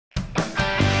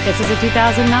This is a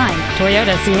 2009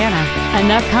 Toyota Sienna.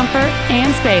 Enough comfort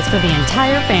and space for the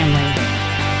entire family.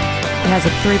 It has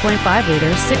a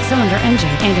 3.5-liter six-cylinder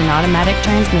engine and an automatic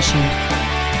transmission.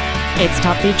 Its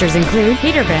top features include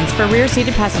heater vents for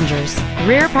rear-seated passengers,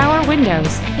 rear power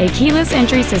windows, a keyless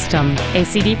entry system, a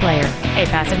CD player, a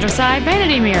passenger side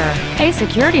vanity mirror, a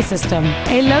security system,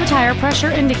 a low tire pressure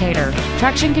indicator,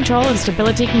 traction control and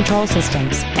stability control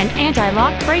systems, an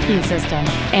anti-lock braking system,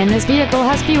 and this vehicle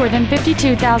has fewer than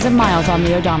 52,000 miles on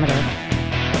the odometer.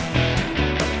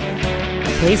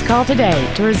 Please call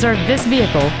today to reserve this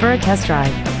vehicle for a test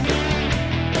drive.